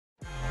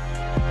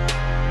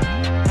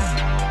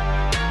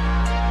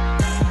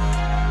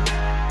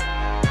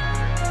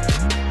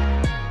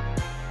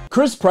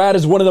Chris Pratt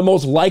is one of the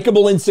most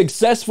likable and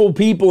successful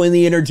people in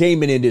the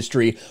entertainment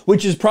industry,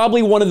 which is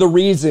probably one of the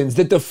reasons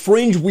that the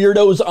fringe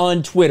weirdos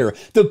on Twitter,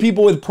 the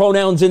people with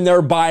pronouns in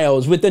their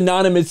bios, with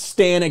anonymous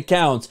stan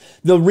accounts,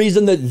 the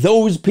reason that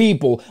those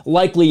people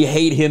likely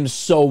hate him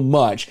so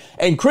much.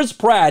 And Chris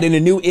Pratt, in a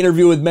new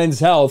interview with Men's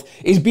Health,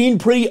 is being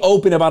pretty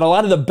open about a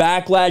lot of the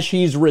backlash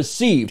he's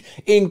received,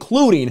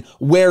 including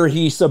where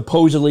he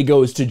supposedly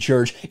goes to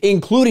church,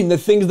 including the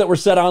things that were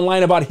said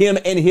online about him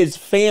and his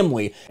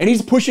family. And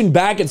he's pushing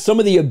back at some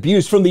of the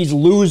abuse from these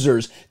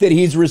losers that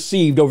he's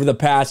received over the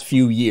past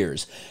few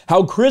years.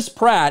 How Chris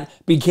Pratt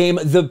became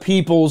the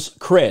people's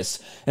Chris.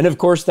 And of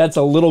course, that's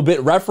a little bit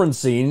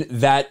referencing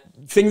that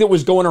thing that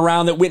was going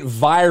around that went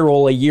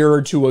viral a year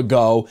or two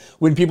ago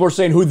when people were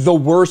saying who the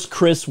worst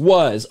Chris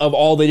was of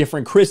all the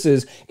different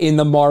Chris's in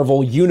the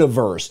Marvel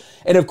universe.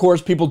 And of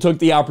course, people took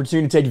the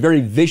opportunity to take very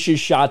vicious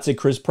shots at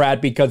Chris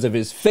Pratt because of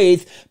his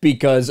faith,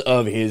 because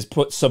of his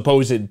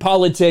supposed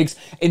politics.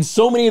 And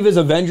so many of his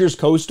Avengers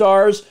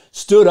co-stars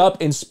stood up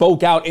and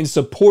spoke out and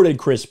supported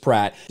Chris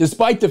Pratt.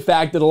 Despite the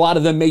fact that a lot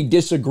of them may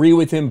disagree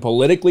with him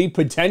politically,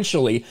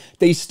 potentially,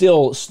 they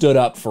still stood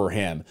up for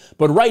him.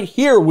 But right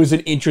here was an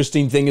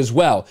interesting thing as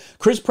well.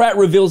 Chris Pratt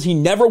reveals he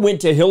never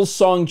went to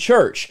Hillsong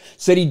Church,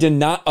 said he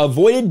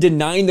avoided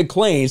denying the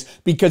claims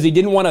because he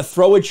didn't want to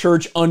throw a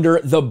church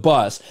under the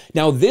bus.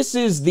 Now, this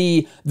is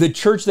the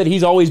church that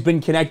he's always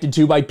been connected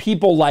to by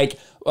people like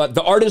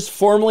the artist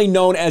formerly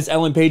known as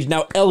Ellen Page,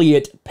 now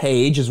Elliot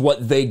Page is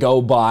what they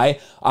go by.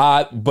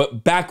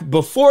 But back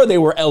before they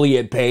were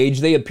Elliot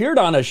Page, they appeared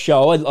on a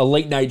show, a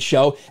late night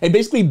show, and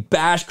basically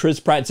bashed Chris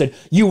Pratt and said,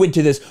 you went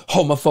to this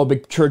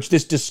homophobic church,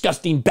 this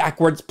disgusting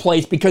backwards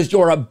place because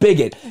you're a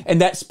bigot.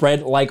 And that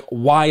spread like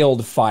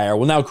wildfire.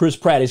 Well, now Chris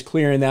Pratt is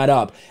clearing that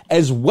up,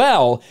 as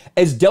well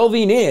as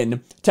delving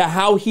in to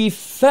how he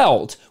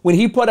felt when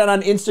he put out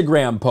an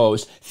Instagram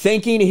post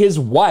thanking his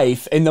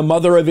wife and the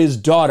mother of his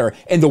daughter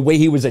and the way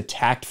he was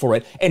attacked for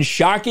it. And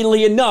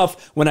shockingly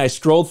enough, when I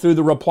scroll through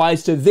the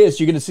replies to this,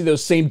 you're going to see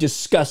those same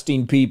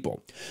disgusting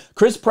people.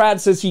 Chris Pratt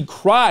says he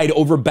cried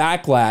over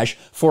backlash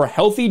for a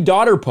healthy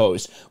daughter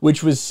post,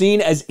 which was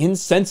seen as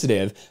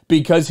insensitive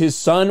because his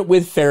son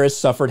with Ferris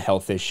suffered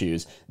health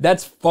issues.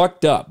 That's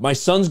fucked up. My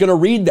son's going to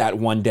read that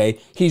one day.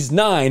 He's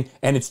 9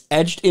 and it's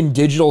etched in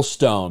digital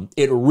stone.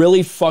 It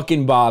really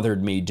fucking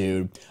bothered me,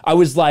 dude. I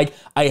was like,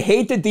 I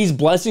hate that these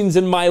blessings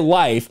in my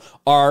life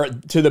are,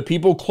 to the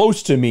people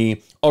close to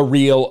me, a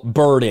real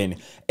burden.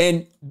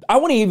 And I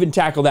want to even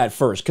tackle that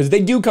first, because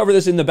they do cover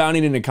this in the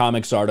Bounding into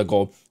Comics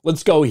article.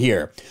 Let's go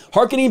here.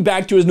 Harkening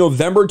back to his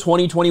November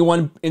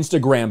 2021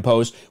 Instagram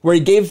post, where he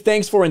gave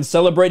thanks for and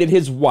celebrated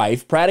his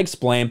wife, Pratt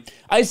explained,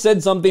 I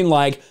said something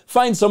like,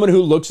 find someone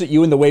who looks at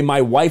you in the way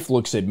my wife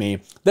looks at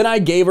me. Then I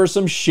gave her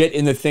some shit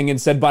in the thing and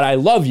said, but I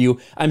love you.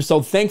 I'm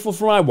so thankful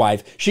for my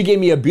wife. She gave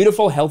me a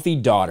beautiful, healthy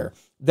daughter.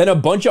 Then a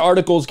bunch of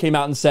articles came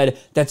out and said,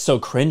 that's so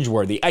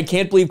cringeworthy. I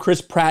can't believe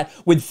Chris Pratt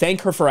would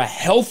thank her for a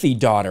healthy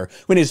daughter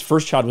when his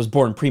first child was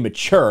born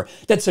premature.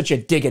 That's such a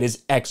dig at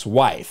his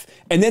ex-wife.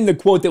 And then the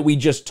quote that we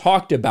just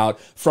talked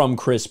about from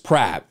Chris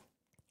Pratt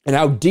and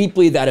how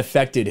deeply that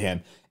affected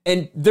him.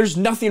 And there's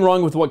nothing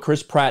wrong with what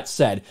Chris Pratt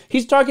said.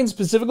 He's talking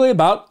specifically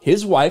about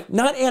his wife,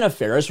 not Anna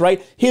Faris,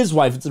 right? His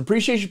wife. It's an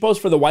appreciation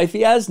post for the wife he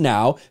has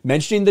now,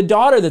 mentioning the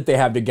daughter that they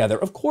have together.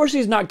 Of course,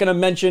 he's not going to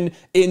mention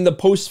in the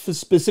post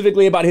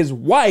specifically about his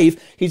wife.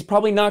 He's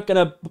probably not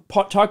going to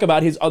talk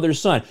about his other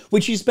son,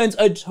 which he spends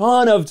a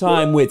ton of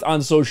time with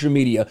on social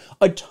media.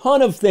 A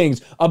ton of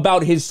things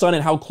about his son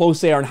and how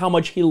close they are and how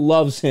much he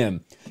loves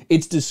him.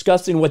 It's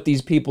disgusting what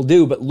these people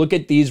do, but look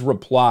at these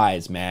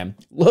replies, man.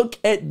 Look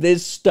at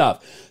this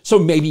stuff. So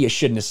maybe you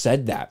shouldn't have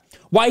said that.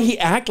 Why he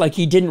act like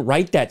he didn't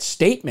write that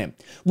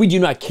statement? We do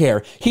not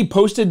care. He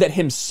posted that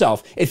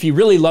himself. If he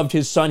really loved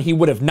his son, he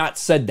would have not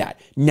said that.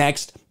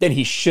 Next, then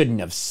he shouldn't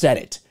have said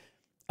it.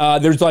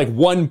 There's like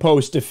one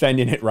post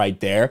defending it right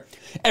there.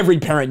 Every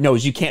parent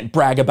knows you can't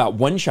brag about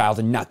one child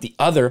and not the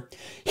other.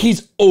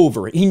 He's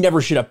over it. He never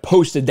should have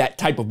posted that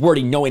type of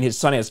wording knowing his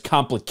son has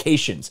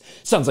complications.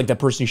 Sounds like the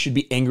person he should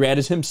be angry at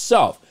is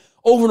himself.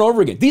 Over and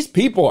over again. These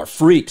people are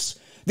freaks.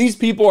 These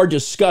people are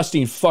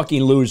disgusting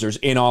fucking losers,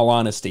 in all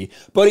honesty.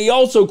 But he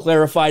also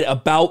clarified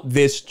about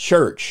this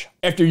church.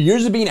 After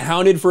years of being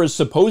hounded for his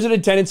supposed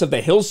attendance of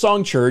the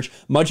Hillsong Church,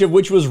 much of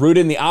which was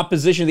rooted in the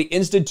opposition of the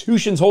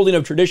institution's holding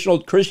of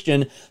traditional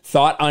Christian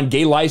thought on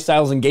gay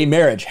lifestyles and gay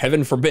marriage,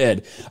 heaven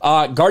forbid,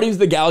 Guardians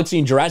of the Galaxy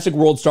and Jurassic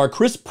World star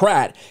Chris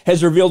Pratt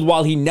has revealed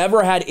while he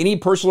never had any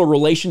personal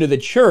relation to the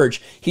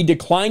church, he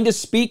declined to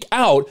speak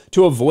out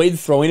to avoid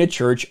throwing a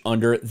church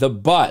under the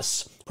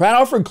bus. Pratt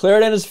offered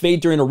clarity on his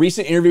fate during a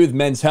recent interview with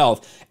Men's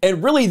Health.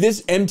 And really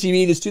this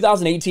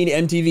 2018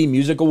 MTV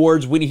Music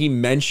Awards, when he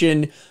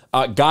mentioned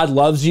God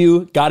loves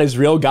you, God is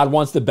real, God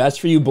wants the best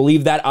for you,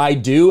 believe that I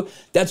do.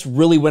 That's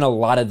really when a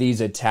lot of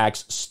these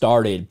attacks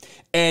started.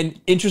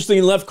 And interestingly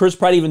enough, Chris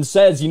Pratt even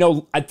says, you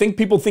know, I think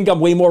people think I'm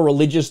way more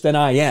religious than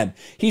I am.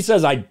 He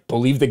says, I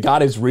believe that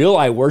God is real.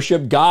 I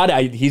worship God.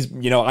 I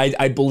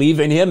believe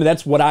in him.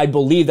 That's what I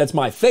believe. That's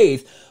my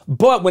faith.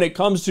 But when it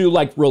comes to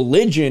like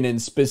religion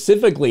and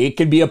specifically, it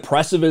can be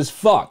oppressive as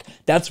fuck.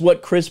 That's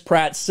what Chris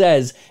Pratt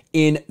says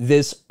in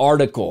this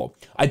article.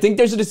 I think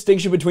there's a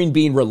distinction between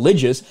being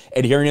religious,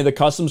 adhering to the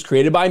customs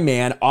created by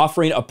man,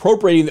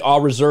 appropriating the awe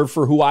reserved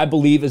for who I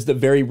believe is the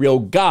very real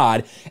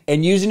God,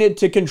 and using it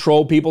to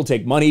control people,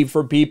 take money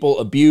for people,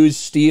 abuse,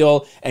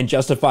 steal, and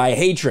justify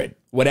hatred.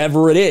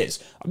 Whatever it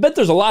is. I bet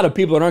there's a lot of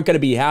people that aren't going to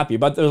be happy,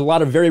 but there's a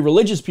lot of very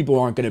religious people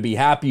who aren't going to be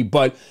happy,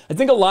 but I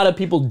think a lot of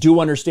people do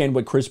understand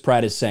what Chris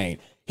Pratt is saying.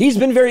 He's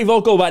been very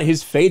vocal about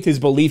his faith, his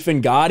belief in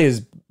God,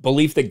 his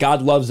belief that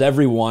God loves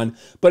everyone.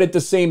 But at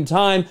the same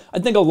time, I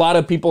think a lot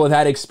of people have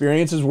had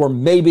experiences where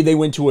maybe they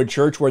went to a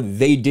church where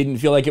they didn't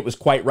feel like it was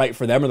quite right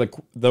for them or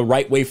the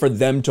right way for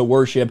them to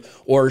worship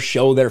or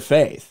show their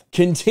faith.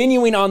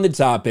 Continuing on the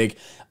topic,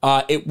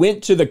 it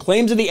went to the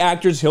claims of the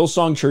actor's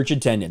Hillsong church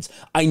attendance.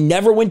 I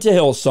never went to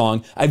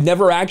Hillsong. I've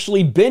never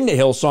actually been to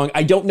Hillsong.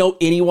 I don't know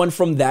anyone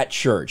from that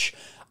church.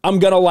 I'm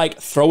gonna like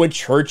throw a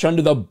church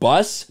under the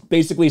bus,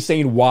 basically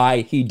saying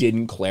why he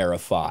didn't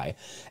clarify.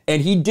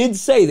 And he did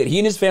say that he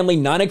and his family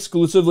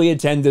non-exclusively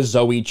attend the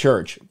Zoe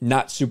Church.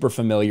 Not super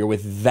familiar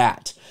with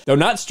that. Though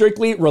not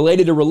strictly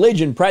related to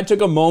religion, Pratt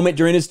took a moment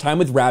during his time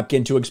with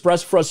Rapkin to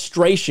express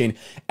frustration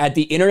at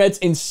the internet's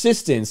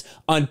insistence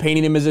on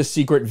painting him as a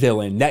secret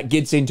villain. That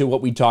gets into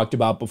what we talked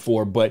about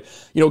before. But,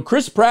 you know,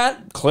 Chris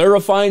Pratt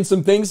clarifying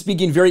some things,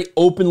 speaking very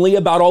openly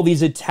about all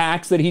these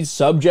attacks that he's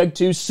subject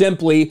to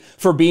simply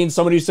for being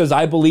somebody who says,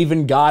 I believe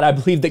in God. I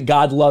believe that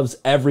God loves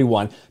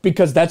everyone.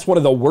 Because that's one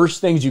of the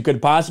worst things you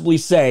could possibly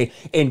say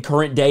in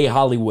current day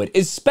Hollywood,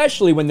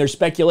 especially when there's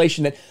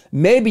speculation that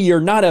maybe you're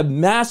not a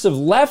massive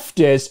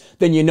leftist,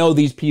 then you know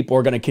these people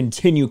are going to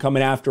continue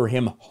coming after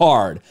him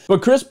hard.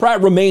 But Chris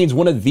Pratt remains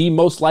one of the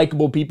most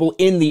likable people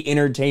in the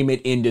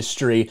entertainment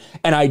industry,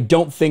 and I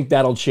don't think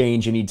that'll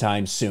change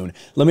anytime soon.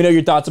 Let me know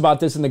your thoughts about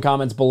this in the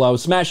comments below.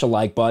 Smash a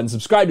like button,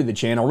 subscribe to the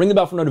channel, ring the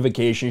bell for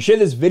notifications, share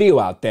this video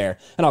out there,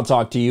 and I'll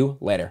talk to you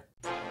later.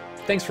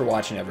 Thanks for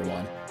watching,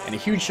 everyone, and a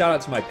huge shout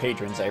out to my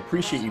patrons. I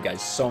appreciate you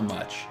guys so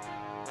much.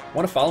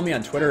 Want to follow me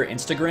on Twitter or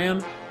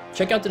Instagram?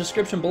 Check out the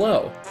description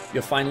below.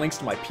 You'll find links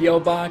to my P.O.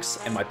 box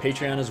and my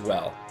Patreon as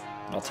well.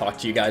 And I'll talk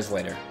to you guys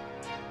later.